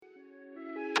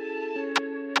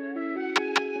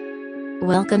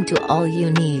Welcome to All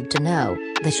You Need to Know,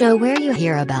 the show where you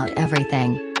hear about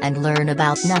everything and learn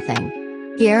about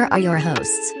nothing. Here are your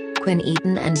hosts, Quinn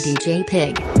Eaton and DJ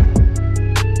Pig.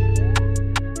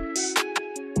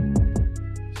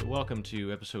 So welcome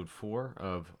to episode 4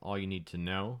 of All You Need to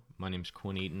Know. My name's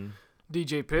Quinn Eaton.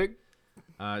 DJ Pig.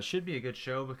 It should be a good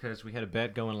show because we had a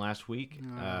bet going last week.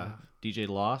 DJ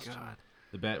lost. God.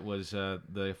 The bet was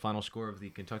the final score of the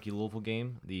Kentucky-Louisville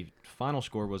game. The final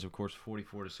score was, of course,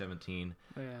 44-17.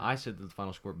 Yeah. I said that the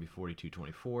final score would be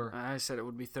 42-24. I said it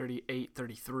would be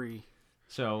 38-33.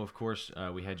 So, of course,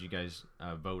 we had you guys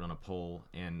vote on a poll,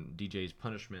 and DJ's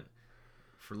punishment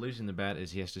for losing the bet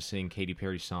is he has to sing Katy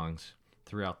Perry songs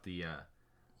throughout the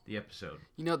episode.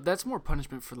 You know, that's more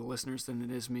punishment for the listeners than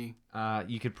it is me.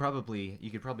 You could probably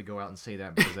go out and say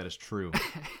that because that is true.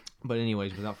 But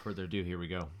anyways, without further ado, here we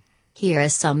go. Here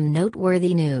is some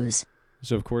noteworthy news.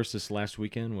 So, of course, this last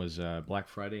weekend was Black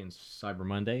Friday and Cyber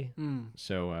Monday.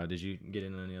 So, did you get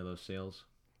in any of those sales?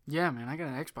 Yeah, man, I got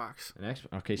an Xbox.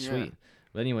 Okay, sweet. Yeah.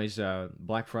 But anyways,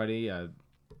 Black Friday,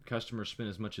 customers spent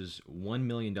as much as $1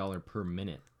 million per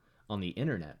minute on the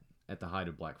internet at the height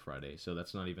of Black Friday. So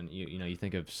that's not even, you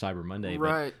think of Cyber Monday,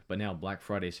 Right. but now Black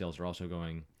Friday sales are also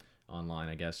going online,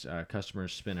 I guess.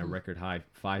 Customers spent a record high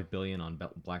 $5 billion on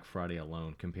Black Friday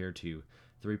alone compared to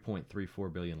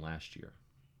 $3.34 billion last year.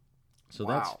 So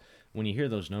Wow. that's, when you hear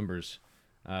those numbers,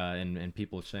 and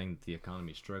people saying that the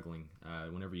economy is struggling,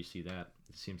 whenever you see that,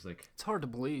 it seems like... It's hard to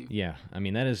believe. Yeah, I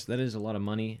mean, that is a lot of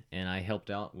money, and I helped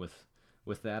out with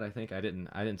that. I think I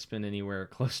didn't spend anywhere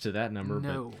close to that number,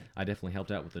 No. but I definitely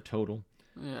helped out with the total.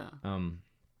 Yeah.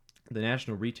 The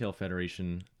National Retail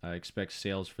Federation expects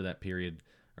sales for that period,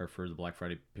 or for the Black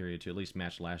Friday period, to at least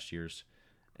match last year's,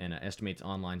 and estimates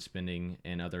online spending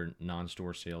and other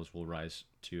non-store sales will rise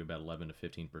to about 11 to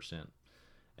 15%,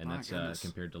 and My that's goodness.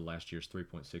 compared to last year's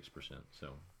 3.6%.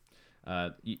 So,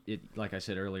 like I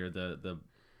said earlier, the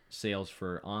sales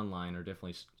for online are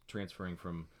definitely transferring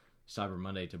from Cyber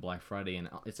Monday to Black Friday, and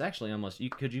it's actually almost,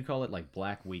 could you call it like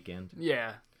Black Weekend?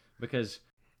 Yeah. Because,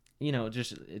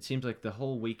 just it seems like the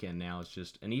whole weekend now is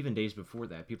just, and even days before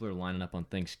that, people are lining up on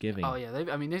Thanksgiving. Oh, yeah.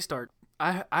 They start.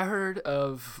 I heard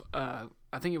of,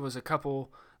 I think it was a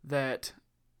couple that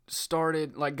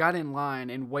started, got in line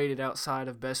and waited outside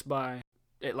of Best Buy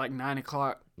at 9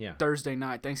 o'clock Yeah. Thursday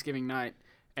night, Thanksgiving night.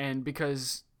 And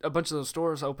because a bunch of those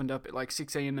stores opened up at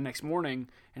 6 a.m. the next morning,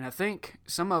 and I think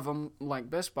some of them, like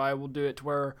Best Buy, will do it to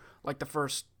where the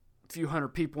first few hundred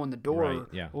people in the door Right,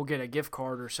 yeah. will get a gift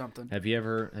card or something. Have you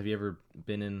ever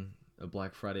been in a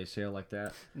Black Friday sale like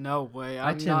that? No way.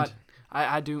 I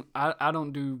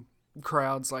don't do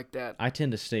crowds like that. I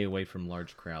tend to stay away from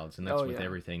large crowds, and that's Oh, with yeah.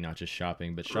 everything, not just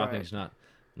shopping. But shopping's not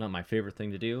my favorite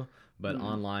thing to do. But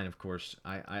online, of course,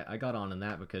 I got on in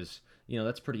that because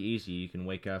that's pretty easy. You can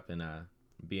wake up and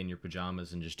be in your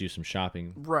pajamas and just do some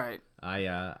shopping. Right.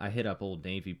 I hit up Old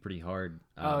Navy pretty hard.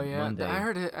 Oh yeah. Monday. I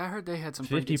heard they had some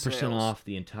pretty good 50% sales. off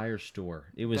the entire store.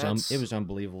 It was That's- it was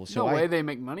unbelievable. So No way they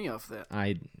make money off that.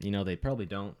 they probably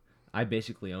don't. I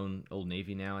basically own Old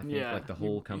Navy now. I think the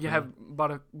whole company. You have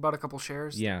bought a couple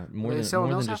shares. Yeah, more Are they than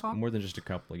selling more those than half just off? more than just a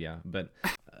couple. Yeah, but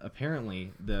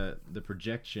apparently the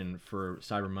projection for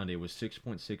Cyber Monday was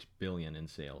 6.6 billion in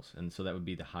sales, and so that would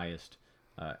be the highest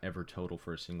ever total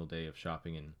for a single day of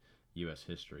shopping in U.S.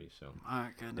 history. So My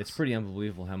goodness. it's pretty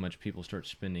unbelievable how much people start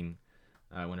spending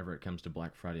whenever it comes to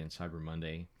Black Friday and Cyber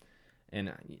Monday.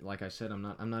 And like I said, I'm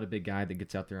not a big guy that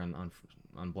gets out there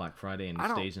on Black Friday and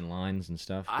stays in lines and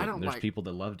stuff. But there's people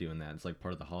that love doing that. It's like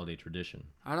part of the holiday tradition.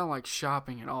 I don't like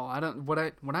shopping at all.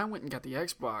 When I went and got the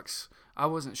Xbox, I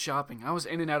wasn't shopping. I was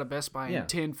in and out of Best Buy in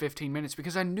 10, 15 minutes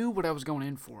because I knew what I was going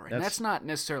in for. And that's not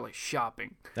necessarily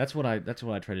shopping. That's what I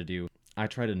try to do. I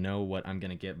try to know what I'm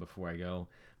gonna get before I go.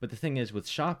 But the thing is, with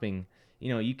shopping,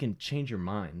 you can change your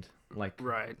mind, like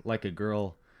a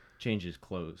girl changes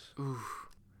clothes. Ooh.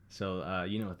 So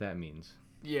you know what that means.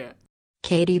 Yeah.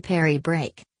 Katy Perry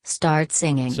break. Start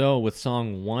singing. So with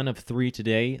song 1 of 3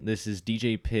 today, this is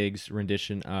DJ Pig's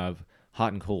rendition of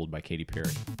 "Hot and Cold" by Katy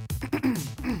Perry.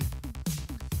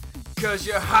 Cause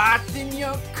you're hot and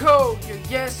you're cold, you're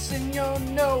yes and you're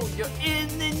no, you're in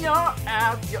and you're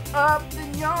out, you're up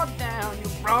and you're down,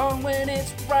 you're wrong when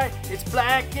it's right, it's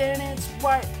black and it's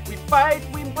white, we fight,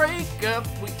 we break up,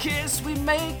 we kiss, we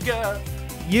make up.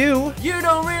 You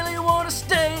don't really wanna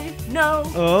stay,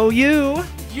 no, you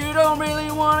you don't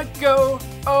really wanna go,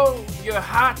 oh, you're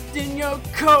hot and you're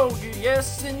cold, you're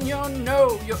yes and you're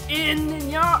no, you're in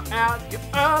and you're out, you're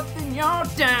up and you're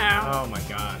down. Oh my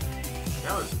God,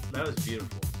 that was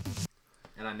beautiful.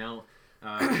 And I know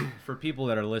For people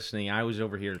that are listening, I was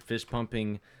over here fist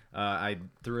pumping. I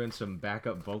threw in some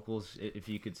backup vocals, if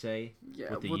you could say,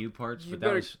 with the U parts. You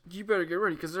better get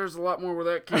ready because there's a lot more where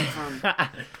that came from.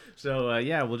 So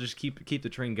we'll just keep the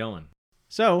train going.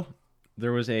 So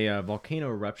there was a volcano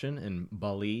eruption in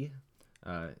Bali,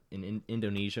 in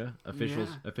Indonesia.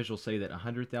 Officials say that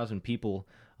 100,000 people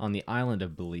on the island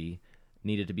of Bali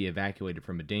needed to be evacuated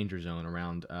from a danger zone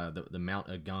around the Mount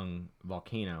Agung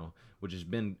volcano, which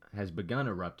has begun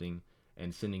erupting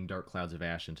and sending dark clouds of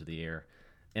ash into the air.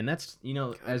 And that's,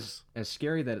 as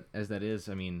scary as that is,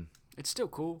 I mean, it's still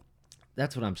cool.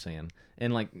 That's what I'm saying.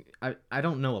 And like, I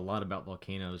don't know a lot about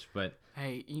volcanoes, but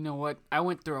hey, you know what? I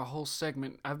went through a whole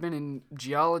segment. I've been in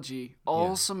geology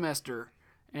all semester,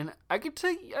 and I could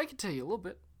tell you a little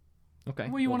bit. Okay.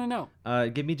 What do you want to know?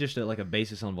 Give me just a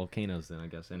basis on volcanoes then, I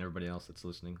guess, and everybody else that's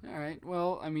listening. All right.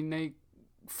 Well, I mean, they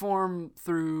form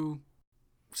through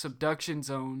subduction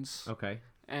zones. Okay.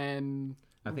 And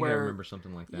I think I remember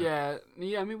something like that. Yeah.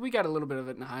 I mean, we got a little bit of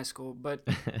it in high school, but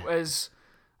as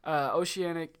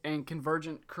oceanic and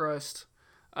convergent crust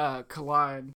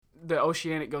collide, the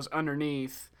oceanic goes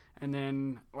underneath, and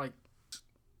then like,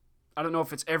 I don't know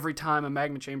if it's every time a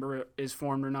magma chamber is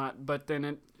formed or not, but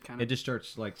then it just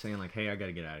starts like saying like, hey, I got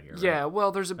to get out of here. Right? Yeah,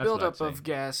 well, there's a buildup of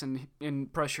gas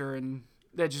and pressure, and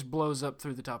that just blows up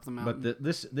through the top of the mountain. But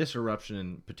this eruption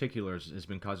in particular has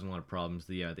been causing a lot of problems.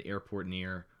 The airport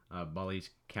near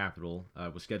Bali's capital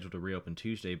was scheduled to reopen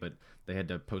Tuesday, but they had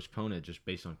to postpone it just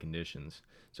based on conditions.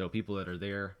 So people that are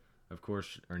there, of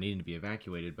course, are needing to be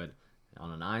evacuated, but on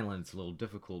an island it's a little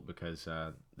difficult because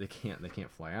they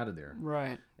can't fly out of there.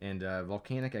 Right. And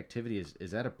volcanic activity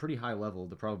is at a pretty high level.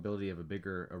 The probability of a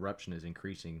bigger eruption is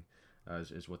increasing,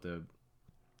 is what the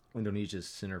Indonesia's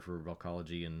Center for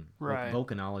Volcanology and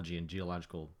Volcanology and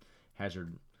Geological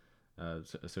Hazard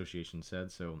Association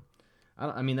said. So,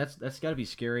 I mean that's got to be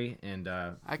scary. And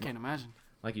I can't imagine.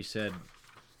 Like you said,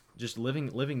 just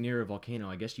living near a volcano,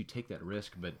 I guess you take that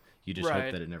risk, but you just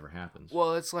hope that it never happens.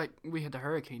 Well, it's like we had the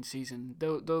hurricane season.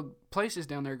 The places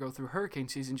down there go through hurricane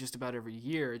season just about every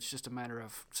year. It's just a matter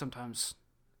of sometimes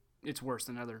it's worse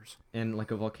than others. And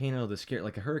like a volcano,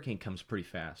 like a hurricane comes pretty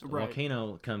fast. A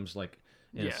volcano comes like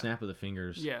in a snap of the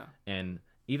fingers. Yeah. And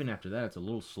even after that, it's a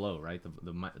little slow, right?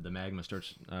 The magma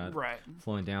starts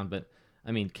flowing down. But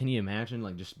I mean, can you imagine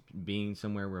like just being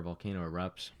somewhere where a volcano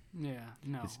erupts? Yeah,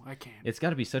 no, I can't. It's got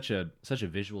to be such a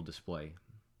visual display.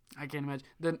 I can't imagine.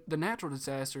 The natural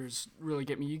disasters really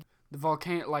get me. The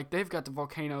volcano, like they've got the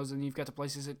volcanoes, and you've got the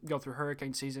places that go through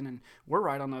hurricane season, and we're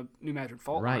right on the New Madrid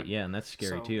Fault line. Right, yeah, and that's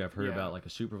scary too. I've heard about like a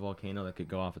super volcano that could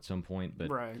go off at some point, but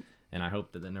and I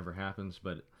hope that never happens.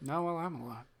 But no, well, I'm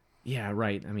alive. Yeah,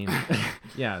 right. I mean,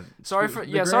 yeah. Sorry for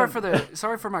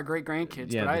my great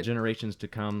grandkids. Yeah, but the generations to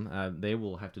come, they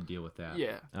will have to deal with that.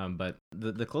 Yeah. But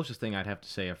the closest thing I'd have to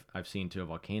say I've seen to a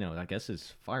volcano, I guess,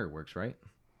 is fireworks, right?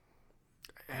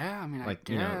 Yeah, I mean, like,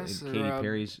 I guess.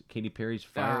 Katy Perry's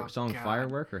song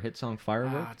 "Firework" or hit song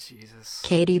 "Firework." Oh, Jesus.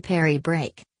 Katy Perry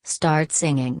break. Start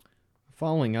singing.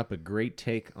 Following up a great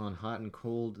take on Hot and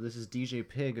Cold, this is DJ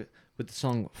Pig with the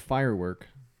song "Firework."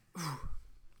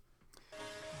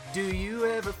 Do you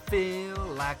ever feel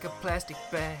like a plastic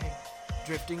bag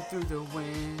drifting through the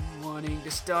wind, wanting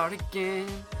to start again?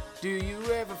 Do you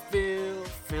ever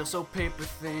feel so paper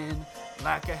thin,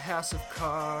 like a house of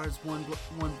cards, one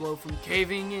blow from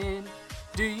caving in?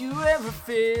 Do you ever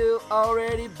feel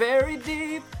already buried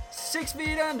deep, 6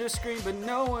 feet under screen, but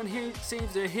no one here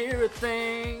seems to hear a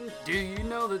thing? Do you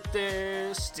know that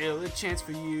there's still a chance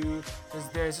for you, 'cause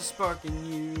there's a spark in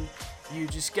you? You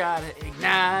just gotta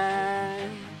ignite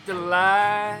the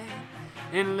light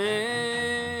and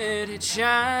let it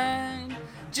shine.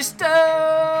 Just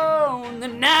own the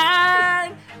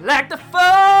night like the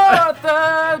 4th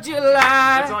of July.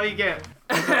 That's all you get.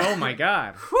 Oh my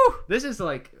God. This is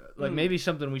like maybe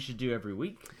something we should do every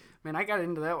week. Man, I got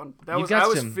into that one. I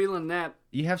was feeling that.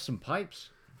 You have some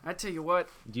pipes. I tell you what.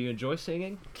 Do you enjoy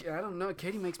singing? I don't know.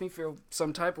 Katie makes me feel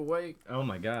some type of way. Oh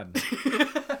my God.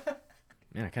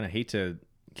 Man, I kind of hate to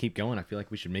keep going. I feel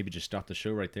like we should maybe just stop the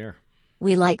show right there.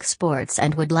 We like sports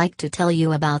and would like to tell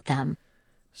you about them.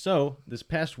 So, this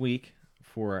past week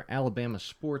for Alabama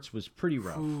sports was pretty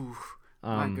rough. Ooh,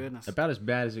 my goodness. About as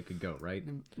bad as it could go, right?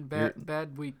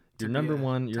 Bad week. Your number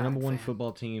one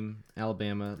football team,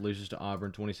 Alabama, loses to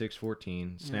Auburn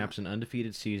 26-14, snaps an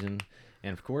undefeated season,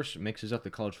 and of course mixes up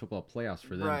the college football playoffs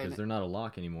for them because they're not a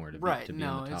lock anymore to be in the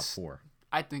top 4.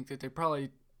 I think that they probably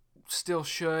still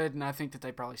should, and I think that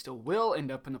they probably still will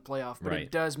end up in the playoff, but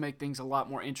it does make things a lot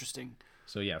more interesting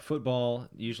So yeah, football,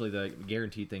 usually the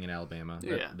guaranteed thing in Alabama.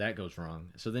 Yeah. That goes wrong.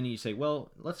 So then you say, well,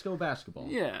 let's go basketball.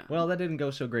 Yeah. Well, that didn't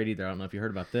go so great either. I don't know if you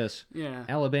heard about this. Yeah.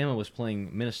 Alabama was playing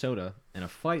Minnesota, and a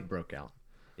fight broke out.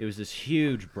 It was this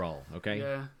huge brawl, okay?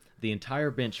 Yeah. The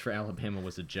entire bench for Alabama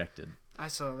was ejected. I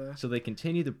saw that. So they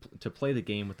continued to play the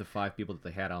game with the 5 people that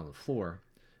they had on the floor.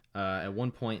 At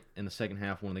one point in the second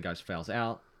half, one of the guys fouls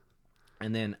out,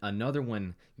 and then another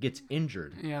one gets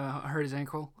injured. Yeah, hurt his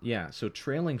ankle. Yeah, so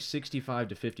trailing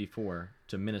 65-54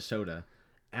 to Minnesota,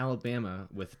 Alabama,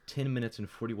 with 10 minutes and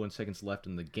 41 seconds left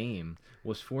in the game,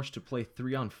 was forced to play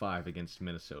 3-on-5 against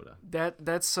Minnesota.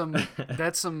 That's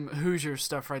some Hoosier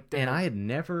stuff right there. And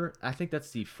I think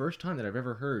that's the first time that I've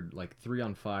ever heard like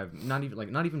 3-on-5, not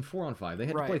even 4-on-5. They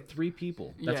had to play 3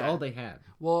 people. That's Yeah. all they had.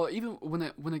 Well, even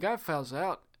when the guy fouls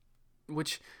out,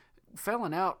 which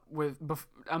fouling out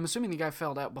I'm assuming the guy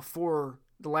fouled out before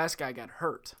the last guy got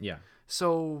hurt. Yeah.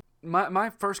 So my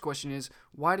first question is,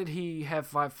 why did he have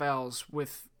 5 fouls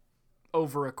with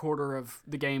over a quarter of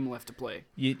the game left to play?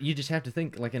 You just have to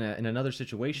think, like in another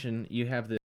situation, you have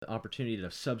the opportunity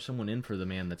to sub someone in for the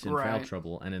man that's in foul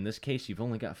trouble, and in this case, you've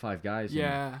only got 5 guys.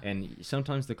 Yeah. And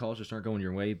sometimes the calls just aren't going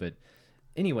your way. But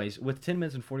anyways, with 10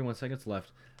 minutes and 41 seconds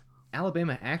left,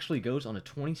 Alabama actually goes on a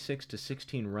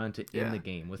 26-16 run to end the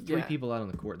game with 3 people out on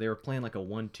the court. They were playing like a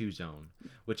 1-2 zone,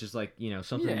 which is like,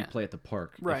 something you play at the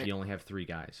park if you only have 3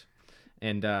 guys.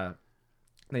 And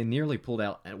they nearly pulled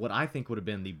out at what I think would have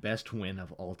been the best win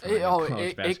of all time.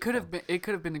 It could have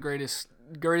been the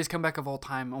greatest comeback of all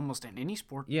time, almost in any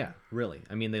sport. Yeah, really.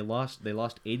 I mean, they lost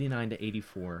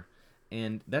 89-84,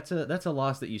 and that's a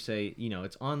loss that you say,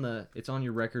 it's on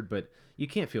your record, but you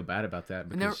can't feel bad about that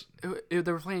because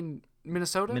they were playing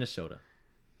Minnesota.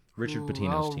 Richard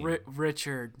Pitino's team.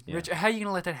 Richard. How are you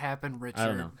gonna let that happen, Richard? I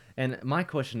don't know. And my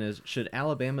question is, should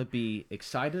Alabama be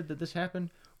excited that this happened,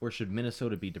 or should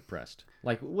Minnesota be depressed?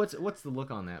 Like, what's the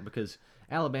look on that? Because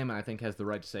Alabama, I think, has the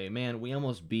right to say, man, we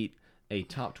almost beat a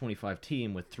top 25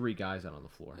 team with 3 guys out on the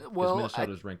floor. Well,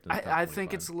 Minnesota's ranked in the top 25. I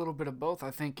think it's a little bit of both.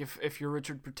 I think if you're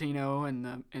Richard Pitino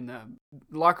and the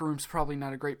locker room's probably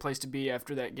not a great place to be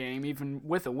after that game, even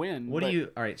with a win.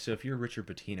 All right, so if you're Richard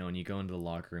Pitino and you go into the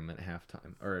locker room at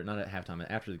halftime, or not at halftime,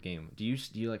 after the game, do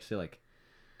you like say like,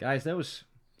 guys, that was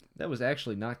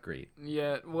actually not great?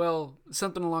 Yeah, well,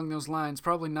 something along those lines.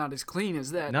 Probably not as clean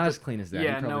as that. Not as clean as that.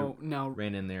 Yeah, he probably no.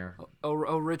 Ran in there.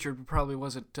 Richard probably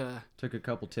wasn't. Took a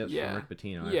couple tips from Rick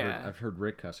Pitino. I've heard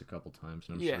Rick cuss a couple times,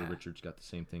 and I'm sure Richard's got the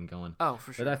same thing going. Oh,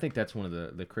 for sure. But I think that's one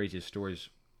of the craziest stories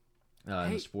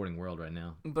in the sporting world right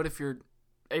now. But if you're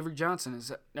Avery Johnson,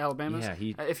 is Alabama's?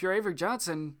 Yeah, if you're Avery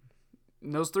Johnson,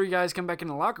 and those 3 guys come back in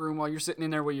the locker room while you're sitting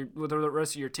in there with the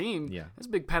rest of your team. Yeah, that's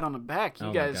a big pat on the back.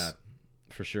 You guys, my God.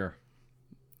 For sure.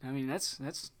 I mean, that's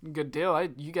a good deal.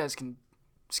 You guys can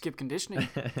skip conditioning.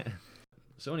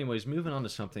 So, anyways, moving on to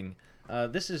something.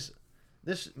 This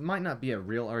might not be a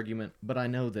real argument, but I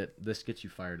know that this gets you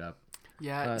fired up.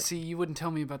 Yeah. See, you wouldn't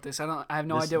tell me about this. I have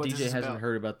no idea what DJ this is about. DJ hasn't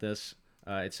heard about this.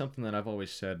 It's something that I've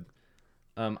always said.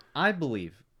 I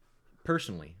believe,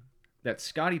 personally, that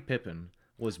Scottie Pippen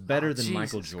was better than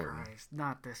Michael Jordan. Christ,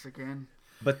 not this again.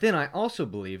 But then I also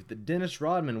believe that Dennis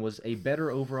Rodman was a better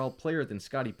overall player than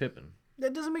Scottie Pippen.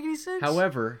 That doesn't make any sense.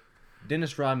 However,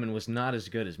 Dennis Rodman was not as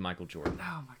good as Michael Jordan.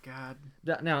 Oh, my God.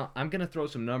 Now, I'm going to throw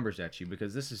some numbers at you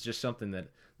because this is just something that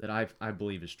I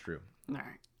believe is true. All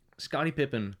right. Scottie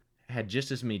Pippen had just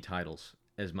as many titles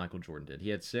as Michael Jordan did. He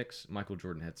had 6. Michael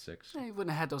Jordan had 6. He wouldn't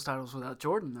have had those titles without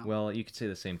Jordan, though. Well, you could say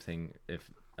the same thing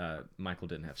if Michael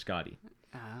didn't have Scottie.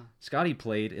 Uh-huh. Scottie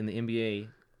played in the NBA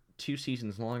 2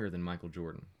 seasons longer than Michael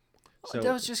Jordan. So,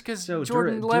 that was just because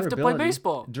Jordan left to play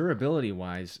baseball.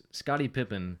 Durability-wise, Scottie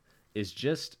Pippen is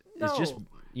just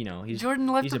Jordan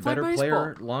left he's to a play better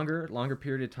baseball. player, longer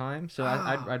period of time. So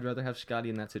I'd rather have Scottie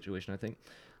in that situation. I think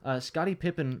Scottie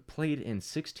Pippen played in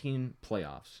 16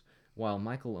 playoffs, while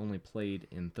Michael only played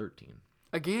in 13.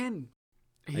 Again,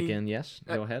 yes.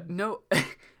 Go ahead. No,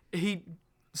 he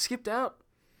skipped out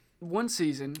one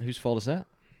season. Whose fault is that?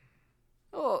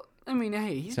 Well, I mean,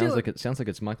 hey, sounds like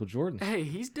it's Michael Jordan. Hey,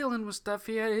 he's dealing with stuff.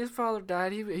 His father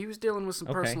died. He was dealing with some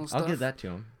personal stuff. I'll give that to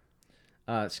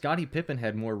him. Scottie Pippen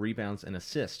had more rebounds and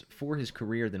assists for his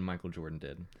career than Michael Jordan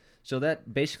did. So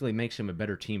that basically makes him a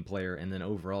better team player, and then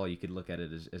overall you could look at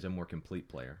it as a more complete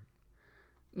player.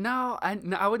 No,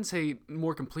 I wouldn't say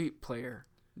more complete player.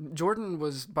 Jordan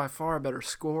was by far a better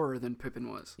scorer than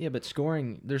Pippen was. Yeah, but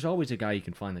scoring, there's always a guy you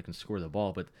can find that can score the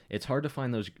ball, but it's hard to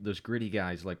find those gritty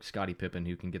guys like Scottie Pippen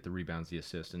who can get the rebounds, the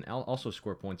assists, and also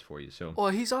score points for you. So well,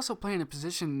 he's also playing a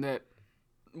position that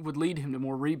would lead him to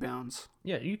more rebounds.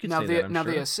 Yeah, you could Now say the that, I'm now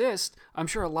sure. the assist, I'm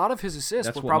sure a lot of his assists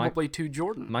That's were what probably to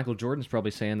Jordan. Michael Jordan's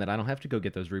probably saying that I don't have to go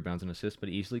get those rebounds and assists, but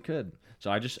he easily could.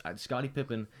 So Scottie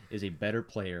Pippen is a better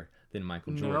player than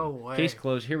Michael Jordan. No way. Case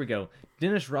closed. Here we go.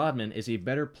 Dennis Rodman is a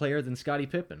better player than Scottie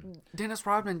Pippen. Dennis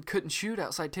Rodman couldn't shoot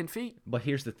outside 10 feet. But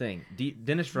here's the thing.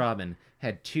 Dennis Rodman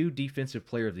had 2 Defensive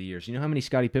Player of the Years. You know how many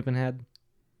Scottie Pippen had?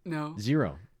 No.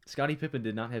 0. Scottie Pippen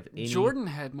did not have any. Jordan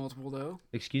had multiple, though.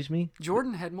 Excuse me?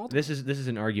 Jordan had multiple. This is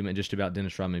an argument just about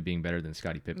Dennis Rodman being better than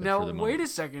Scottie Pippen Now, for the moment. wait a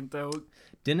second, though.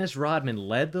 Dennis Rodman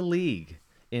led the league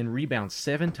in rebounds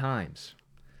 7 times.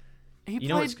 He You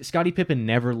know played... what? Scottie Pippen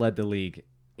never led the league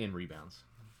in rebounds.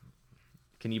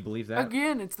 Can you believe that?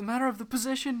 Again, it's the matter of the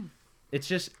position. It's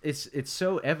just it's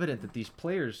so evident that these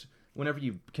players, whenever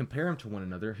you compare them to one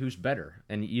another, who's better?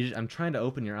 And I'm trying to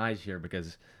open your eyes here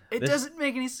because It doesn't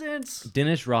make any sense.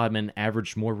 Dennis Rodman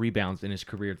averaged more rebounds in his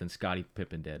career than Scottie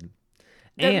Pippen did.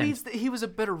 That means that he was a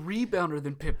better rebounder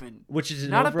than Pippen. Which is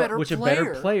not a better a player.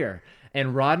 better player.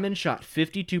 And Rodman shot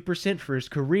 52% for his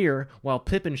career, while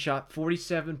Pippen shot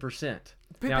 47%.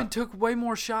 Pippen took way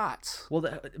more shots.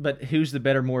 Well, but who's the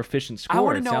better, more efficient scorer? I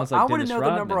want to It know. sounds like I want to Dennis know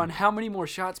the number Rodman. on how many more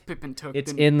shots Pippen took.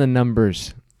 It's than... in the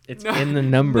numbers. It's in the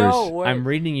numbers. No way. I'm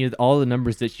reading you all the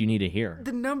numbers that you need to hear.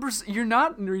 The numbers. You're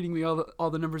not reading me all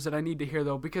the numbers that I need to hear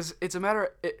though, because it's a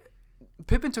matter.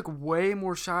 Pippen took way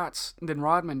more shots than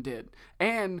Rodman did,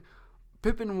 and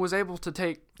Pippen was able to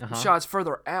take shots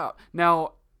further out.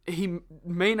 Now he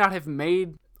may not have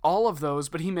made all of those,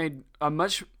 but he made a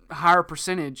much higher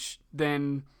percentage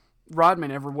than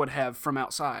Rodman ever would have from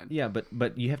outside. Yeah,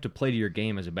 but you have to play to your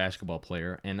game as a basketball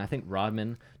player, and I think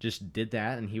Rodman just did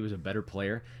that, and he was a better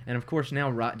player. And of course,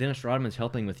 now Dennis Rodman's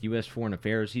helping with U.S. foreign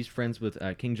affairs. He's friends with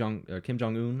Kim Jong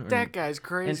Un. That guy's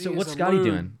crazy. And so, as what's a Scotty loon.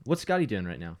 doing? What's Scotty doing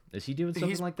right now? Is he doing something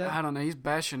He's, like that? I don't know. He's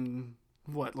bashing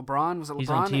what LeBron was it? LeBron He's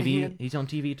on that he TV. had? He's on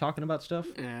TV talking about stuff.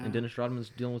 Yeah. And Dennis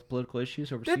Rodman's dealing with political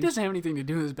issues overseas. That doesn't have anything to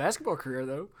do with his basketball career,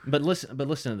 though. But listen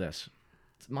to this.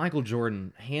 Michael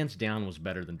Jordan, hands down, was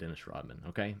better than Dennis Rodman.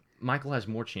 Okay, Michael has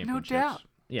more championships. doubt.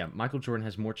 Yeah, Michael Jordan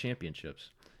has more championships.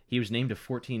 He was named to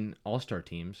 14 All-Star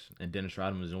teams, and Dennis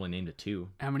Rodman was only named to 2.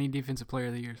 How many Defensive Player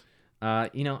of the Years?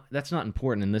 That's not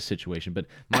important in this situation, but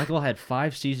Michael had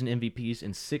 5 season MVPs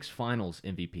and 6 finals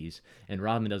MVPs, and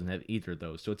Rodman doesn't have either of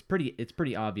those. So it's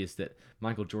pretty obvious that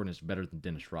Michael Jordan is better than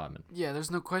Dennis Rodman. Yeah,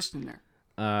 there's no question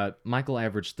there. Michael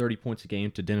averaged 30 points a game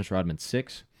to Dennis Rodman's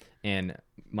 6, and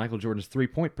Michael Jordan's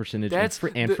 3-point percentage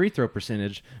and free throw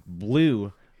percentage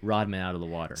blew Rodman out of the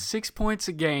water. 6 points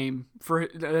a game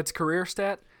that's career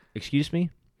stat. Excuse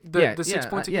me? The 6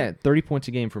 points a game. Yeah, 30 points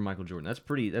a game for Michael Jordan. That's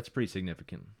pretty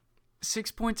significant.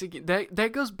 6 points a game.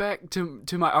 That goes back to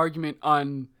my argument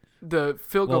on the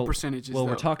field goal percentages. Well,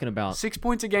 though. we're talking about 6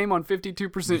 points a game on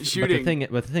 52% shooting.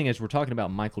 But the thing is, we're talking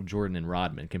about Michael Jordan and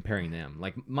Rodman, comparing them.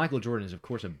 Like, Michael Jordan is, of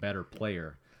course, a better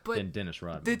player than Dennis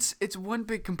Rodman. It's one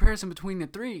big comparison between the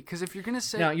three. Because if you're gonna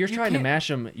say now you're trying to mash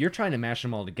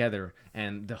them, all together,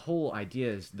 and the whole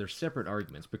idea is they're separate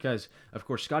arguments. Because, of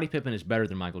course, Scottie Pippen is better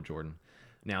than Michael Jordan.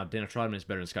 Now, Dennis Rodman is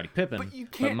better than Scottie Pippen,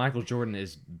 but Michael Jordan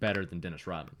is better than Dennis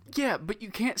Rodman. Yeah, but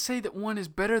you can't say that one is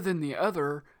better than the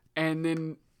other and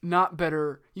then not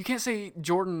better. You can't say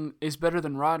Jordan is better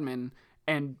than Rodman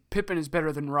and Pippen is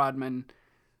better than Rodman,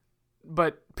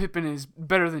 but Pippen is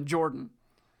better than Jordan.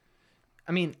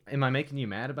 I mean, am I making you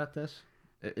mad about this?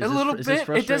 A little bit.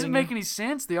 It doesn't make any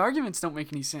sense. The arguments don't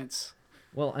make any sense.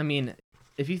 Well, I mean,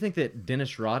 if you think that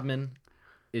Dennis Rodman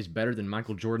is better than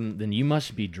Michael Jordan, then you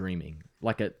must be dreaming.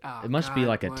 It must be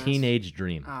like a teenage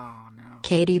dream. Oh, no.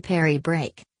 Katy Perry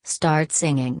break. Start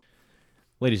singing.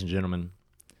 Ladies and gentlemen,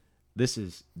 this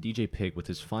is DJ Pig with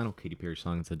his final Katy Perry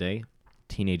song of the day,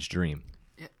 Teenage Dream.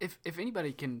 If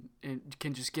anybody can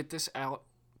just get this out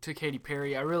to Katy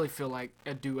Perry, I really feel like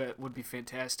a duet would be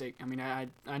fantastic. I mean,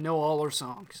 I know all her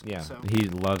songs. Yeah, so. he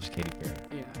loves Katy Perry.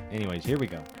 Yeah. Anyways, here we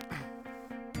go.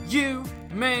 You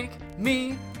make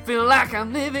me feel like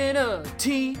I'm living a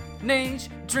teenage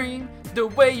dream. The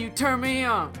way you turn me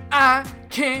on, I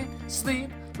can't sleep.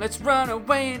 Let's run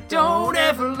away and don't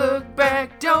ever look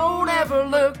back. Don't ever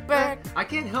look back. I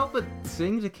can't help but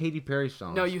sing the Katy Perry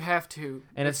songs. No, you have to.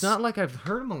 And it's not like I've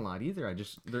heard them a lot either.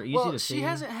 They're easy to sing. She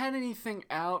hasn't had anything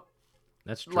out.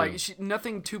 That's true. Like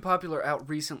nothing too popular out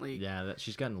recently. Yeah,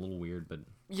 she's gotten a little weird, but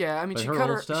yeah, I mean she cut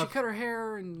her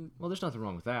hair and. Well, there's nothing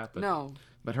wrong with that. But, no.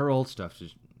 But her old stuff's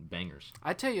just bangers.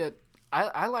 I tell you,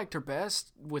 I liked her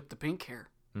best with the pink hair.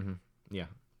 Mm-hmm. Yeah.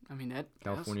 I mean that.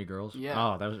 California Girls. Yeah.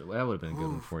 Oh, that would have been a good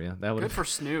one for you. Good for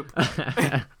Snoop.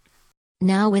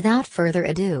 Now, without further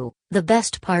ado, the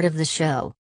best part of the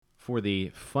show. For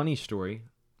the funny story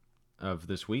of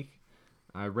this week,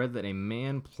 I read that a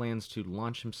man plans to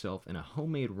launch himself in a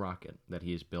homemade rocket that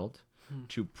he has built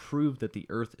to prove that the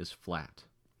Earth is flat.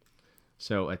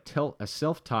 So a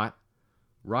self-taught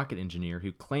rocket engineer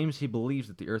who claims he believes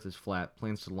that the Earth is flat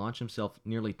plans to launch himself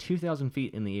nearly 2,000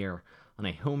 feet in the air on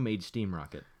a homemade steam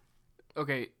rocket.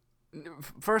 Okay,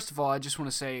 first of all, I just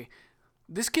want to say,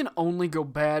 this can only go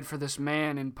bad for this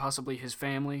man and possibly his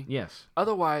family. Yes.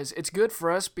 Otherwise, it's good for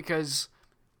us because,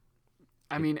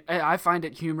 I mean, I find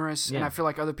it humorous, and Yeah. I feel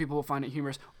like other people will find it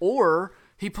humorous. Or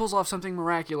he pulls off something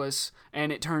miraculous,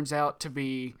 and it turns out to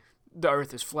be the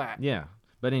Earth is flat. Yeah.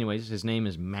 But anyways, his name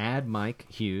is Mad Mike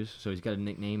Hughes, so he's got a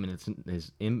nickname, and it's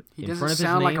in He front doesn't of his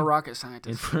sound like name- a rocket In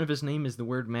scientist. front of his name is the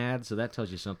word mad, so that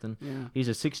tells you something. Yeah. He's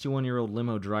a 61-year-old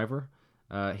limo driver.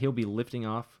 He'll be lifting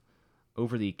off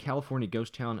over the California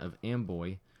ghost town of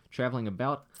Amboy, traveling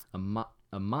about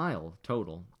a mile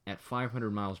total at 500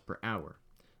 miles per hour.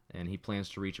 And he plans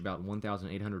to reach about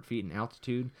 1,800 feet in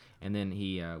altitude, and then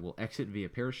he will exit via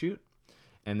parachute.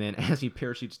 And then as he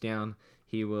parachutes down,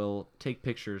 he will take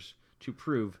pictures to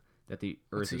prove that the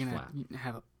Earth What's he is gonna flat.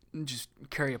 have just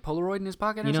carry a Polaroid in his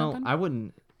pocket or You know,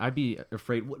 something? I'd be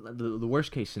afraid. The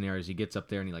worst case scenario is he gets up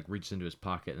there and he like reaches into his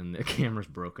pocket and the camera's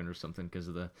broken or something because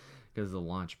of the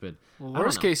launch. But Well, I don't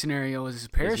worst know. case scenario is his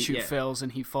parachute yeah. fails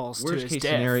and he falls to Worst his case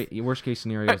death. scenario. Worst case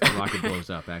scenario is the rocket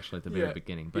blows up actually at the very Yeah.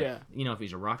 beginning. But Yeah. you know, if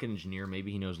he's a rocket engineer,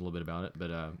 maybe he knows a little bit about it.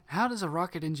 But How does a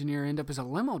rocket engineer end up as a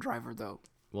limo driver, though?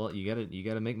 well, you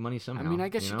gotta make money somehow. I mean, I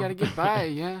guess you know? gotta get by,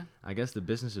 yeah. I guess the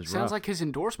business is Sounds rough. like his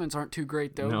endorsements aren't too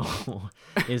great, though. No,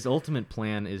 his ultimate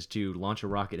plan is to launch a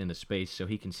rocket into space so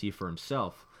he can see for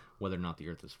himself whether or not the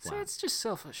Earth is So flat. it's just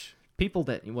selfish. People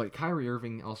that Kyrie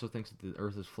Irving also thinks that the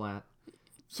Earth is flat.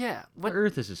 Yeah. The What,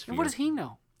 Earth is a sphere. what does he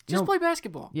know? Just No. play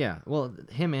basketball. Yeah, well,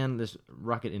 him and this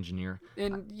rocket engineer.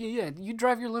 And, yeah, you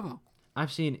drive your limo. I've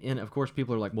seen, and of course,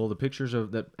 people are like, well, the pictures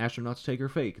of that astronauts take are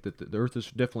fake. That the Earth is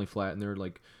definitely flat, and they're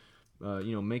like,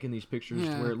 making these pictures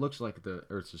Yeah. to where it looks like the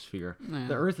Earth's a sphere. Yeah.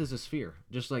 The Earth is a sphere.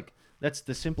 Just like that's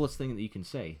the simplest thing that you can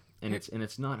say, and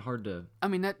it's not hard to. I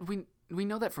mean, that we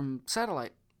know that from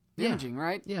satellite Yeah. imaging,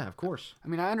 right? Yeah, of course. I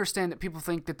mean, I understand that people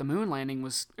think that the moon landing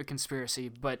was a conspiracy,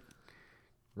 but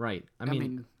Right. I mean-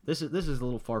 mean, this is a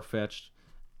little far fetched,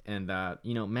 and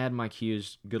Mad Mike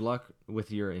Hughes. Good luck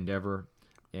with your endeavor,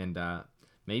 and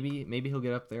maybe he'll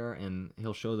get up there and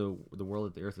he'll show the world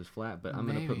that the Earth is flat. But I'm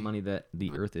gonna put Maybe. money that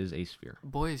the Earth is a sphere.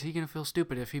 boy, is he going to feel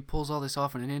stupid if he pulls all this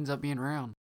off and it ends up being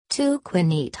round. Two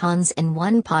Quinetons in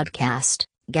one podcast.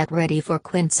 Get ready for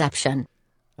Quinception.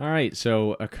 All right.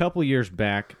 So a couple years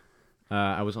back,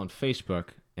 I was on Facebook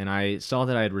and I saw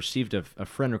that I had received a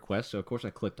friend request. So of course I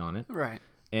clicked on it, Right.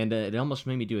 and it almost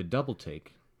made me do a double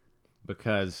take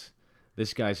because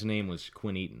this guy's name was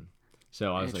Quinn Eaton.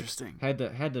 So I was like, Interesting.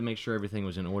 had to make sure everything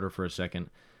was in order for a second.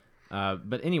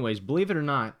 But anyways, believe it or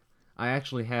not, I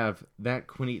actually have that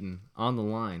Quinn Eaton on the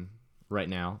line right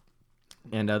now,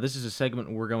 and this is a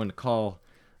segment we're going to call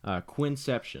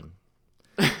Quinception.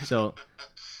 So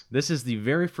this is the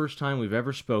very first time we've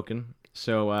ever spoken.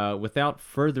 So without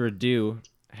further ado,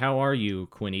 how are you,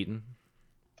 Quinn Eaton?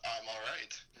 I'm all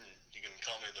right. You can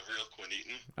call me the real Quinn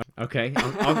Eaton. Okay,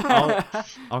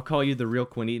 I'll call you the real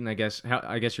Quinn Eaton. I guess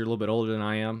you're a little bit older than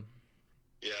I am.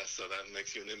 Yeah, so that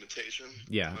makes you an imitation.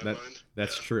 Yeah, in my mind.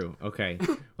 that's Yeah. true. Okay.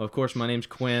 Well, of course, my name's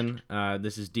Quinn.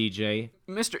 This is DJ.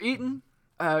 Mr. Eaton,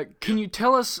 can you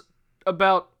tell us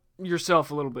about yourself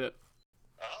a little bit?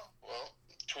 Oh, well,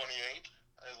 28.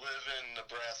 I live in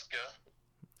Nebraska.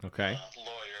 Okay.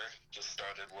 Lawyer. Just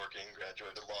started working.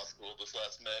 Graduated law school this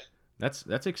last May.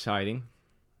 That's exciting.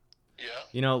 Yeah.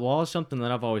 You know, law is something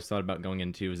that I've always thought about going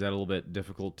into. Is that a little bit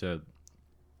difficult to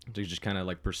just kind of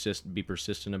like be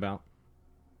persistent about?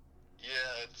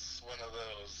 Yeah, it's one of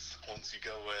those. Once you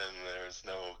go in, there's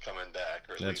no coming back,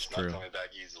 or at That's least true. not coming back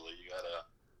easily. You gotta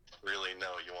really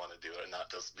know you want to do it,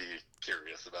 not just be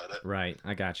curious about it. Right.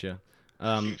 I got you.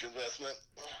 Huge investment.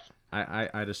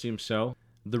 I'd assume so.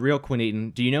 The real Quinn Eaton.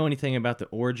 Do you know anything about the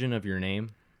origin of your name?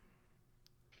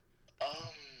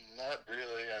 Not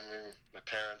really. I mean, my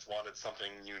parents wanted something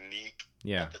unique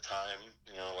Yeah. at the time.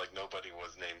 You know, like nobody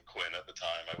was named Quinn at the time.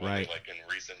 I Right. only, like in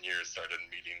recent years, started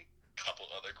meeting a couple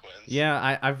other Quinns.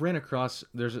 Yeah, I've ran across.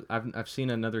 I've seen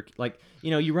another, like,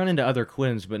 you run into other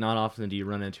Quinns, but not often do you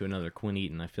run into another Quinn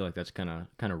Eaton. I feel like that's kind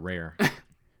of rare.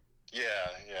 Yeah.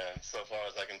 So far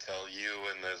as I can tell, you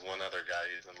and there's one other guy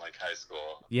who's in like high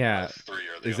school. Yeah. Those three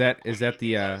are the Is only that Quinn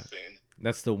the Eatons I've seen.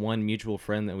 that's the one mutual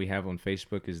friend that we have on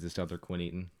Facebook is this other Quinn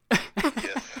Eaton.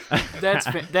 Yes.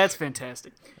 That's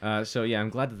fantastic. So yeah, I'm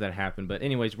glad that happened. But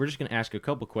anyways, we're just gonna ask a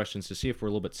couple questions to see if we're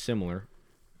a little bit similar.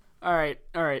 All right.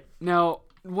 Now,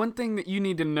 one thing that you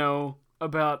need to know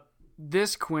about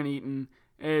this Quinn Eaton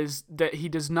is that he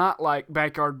does not like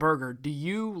Backyard Burger. Do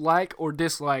you like or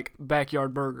dislike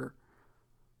Backyard Burger?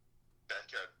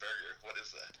 Backyard Burger. What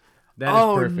is that? That is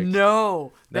Oh, perfect.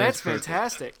 no. That That's is perfect.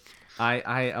 fantastic.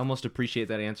 I almost appreciate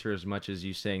that answer as much as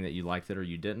you saying that you liked it or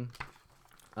you didn't.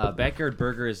 Backyard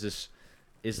Burger is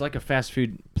like a fast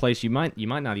food place. You might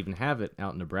not even have it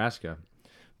out in Nebraska,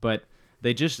 but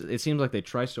it seems like they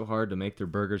try so hard to make their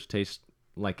burgers taste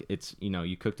like it's,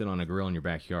 you cooked it on a grill in your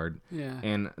backyard. Yeah.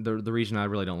 And the reason I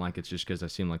really don't like it's just because it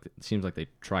seems like they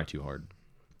try too hard.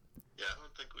 Yeah, I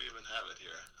don't think we even have it here.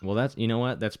 Well, that's, you know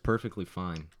what? That's perfectly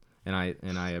fine. And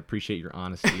I appreciate your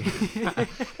honesty.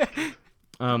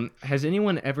 Has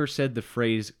anyone ever said the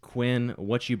phrase, Quinn,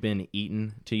 what you been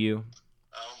eating to you?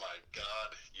 Oh my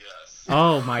God, yes.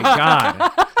 Oh my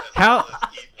God. How?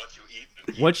 Eat what you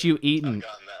eat. What you eating? I've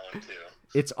gotten that one too.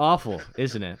 It's awful,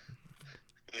 isn't it?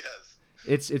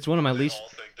 Yes. It's one of my They least. all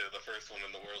think they're the first one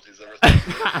in the world who's ever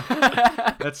thought of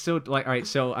it. That's so like, all right.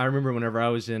 So I remember whenever I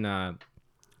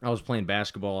was playing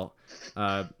basketball,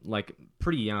 like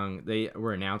pretty young. They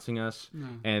were announcing us,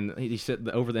 and he said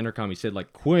over the intercom. He said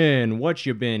like, Quinn, what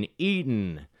you been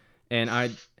eating? And I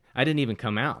didn't even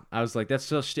come out. I was like, that's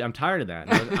so. I'm tired of that.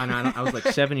 And I was like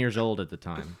 7 years old at the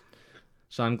time,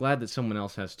 so I'm glad that someone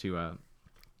else has to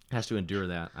endure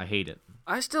that. I hate it.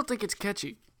 I still think it's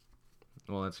catchy.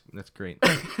 Well, that's great. I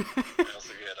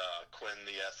also get Quinn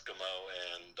the Eskimo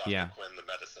and Dr. Yeah. Quinn the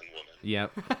Medicine Woman.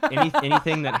 Yep.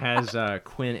 Anything that has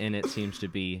Quinn in it seems to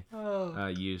be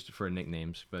used for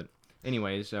nicknames. But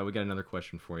anyways, we got another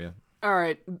question for you. All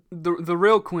right, the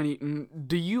real Quinn Eaton,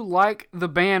 do you like the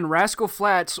band Rascal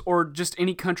Flatts or just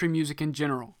any country music in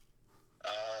general?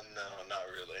 No, not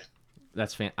really.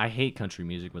 That's I hate country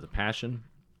music with a passion.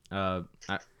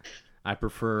 I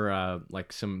prefer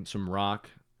like some rock,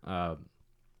 a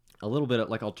little bit of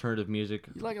like alternative music.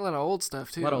 You like a lot of old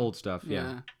stuff, too. A lot of old stuff,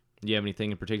 yeah. Do you have anything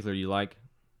in particular you like?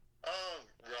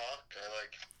 Rock. I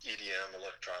like EDM,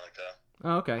 electronica.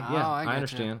 Oh, okay. Oh, Yeah, I I gotcha.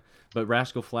 understand. But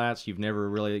Rascal Flatts, you've never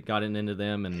really gotten into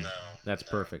them, and No, that's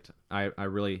perfect. I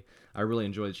really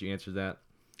enjoy that you answered that.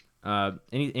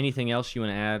 Anything else you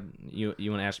want to add? You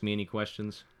want to ask me any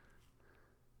questions?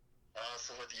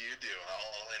 So what do you do?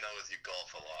 All I know is you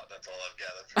golf a lot. That's all I've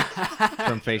gathered from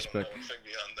From Facebook. I don't know anything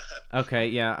beyond that. Okay,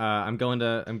 yeah. I'm going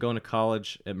to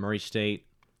college at Murray State.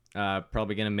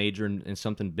 Probably gonna major in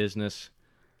something business.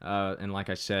 And like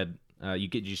I said, you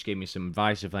just gave me some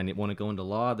advice. If I want to go into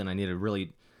law, then I need to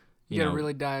really, You got to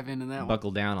really dive into that one.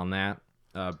 buckle down on that.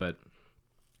 But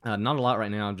not a lot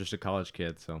right now. I'm just a college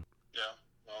kid, so Yeah,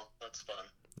 well, that's fun.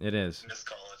 it is. Miss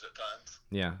college at times.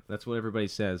 Yeah, that's what everybody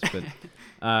says. But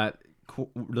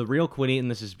the real Quinn Eaton,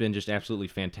 this has been just absolutely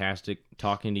fantastic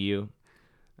talking to you.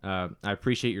 I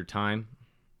appreciate your time,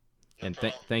 and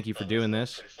thank you for doing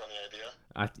this. Pretty funny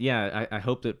idea. I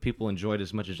hope that people enjoyed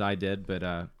as much as I did.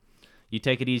 But you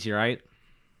take it easy, all right?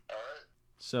 All right.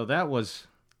 So that was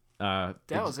That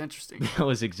was interesting. that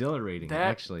was exhilarating, That-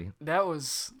 actually. That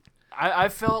was... I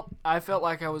felt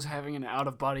like I was having an out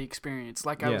of body experience,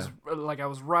 like I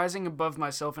was rising above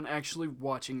myself and actually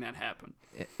watching that happen.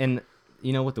 And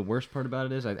you know what the worst part about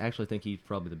it is? I actually think he's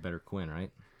probably the better Quinn, right?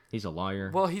 He's a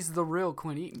lawyer. Well, he's the real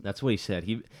Quinn Eaton. That's what he said.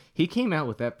 He came out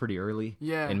with that pretty early.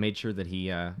 Yeah. And made sure that he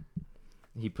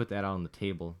put that out on the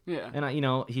table. Yeah.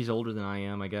 And he's older than I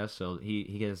am, I guess, so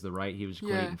he has the right. He was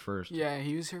Quinn Eaton first. Yeah,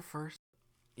 he was here first.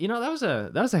 That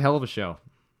was a hell of a show.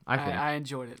 I think. I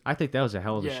enjoyed it. I think that was a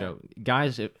hell of a show.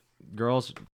 Guys,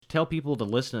 girls, tell people to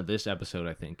listen to this episode,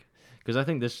 I think. Because I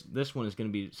think this one is going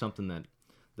to be something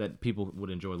that people would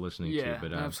enjoy listening to.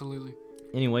 But, absolutely.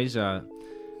 Anyways,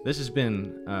 this has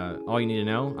been All You Need to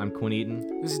Know. I'm Quinn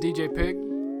Eaton. This is DJ Pig.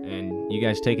 And you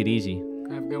guys take it easy.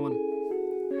 Have a good one.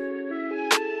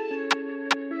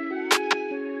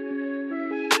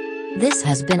 This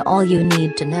has been All You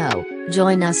Need to Know.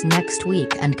 Join us next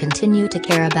week and continue to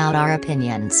care about our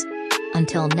opinions.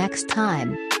 Until next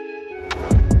time.